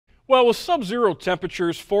Well, with sub-zero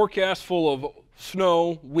temperatures, forecasts full of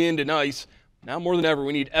snow, wind, and ice, now more than ever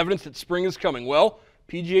we need evidence that spring is coming. Well,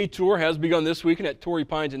 PGA Tour has begun this weekend at Torrey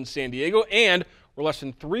Pines in San Diego, and we're less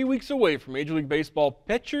than 3 weeks away from Major League Baseball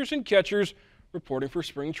pitchers and catchers reporting for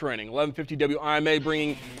spring training. 1150 WIMA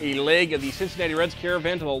bringing a leg of the Cincinnati Reds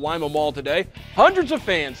Caravan to the Lima Mall today. Hundreds of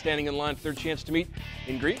fans standing in line for their chance to meet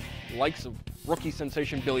and greet the likes of rookie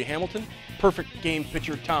sensation Billy Hamilton, perfect game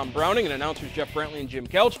pitcher Tom Browning, and announcers Jeff Brantley and Jim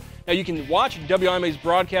Couch. Now you can watch WIMA's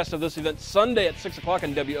broadcast of this event Sunday at 6 o'clock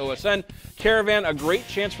on WOSN. Caravan, a great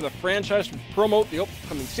chance for the franchise to promote the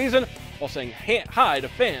upcoming season while saying hi to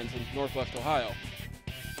fans in Northwest Ohio.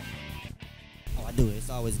 I do. It's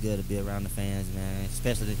always good to be around the fans, man,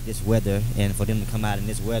 especially this weather, and for them to come out in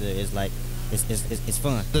this weather is like, it's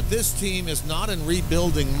fun. That this team is not in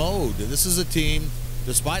rebuilding mode. This is a team,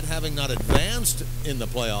 despite having not advanced in the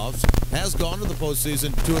playoffs, has gone to the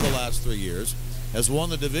postseason 2 of the last 3 years, has won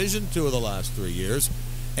the division 2 of the last 3 years,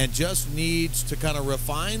 and just needs to kind of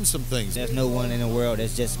refine some things. There's no one in the world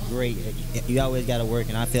that's just great. You always got to work,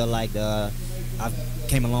 and I feel like I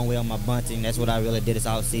came a long way on my bunting. That's what I really did this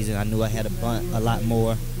off season. I knew I had to bunt a lot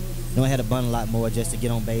more. Just to get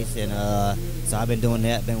on base, and so I've been doing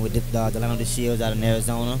that. Been with Delano De Shields out in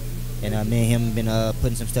Arizona, and me and him been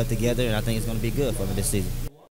putting some stuff together, and I think it's going to be good for me this season.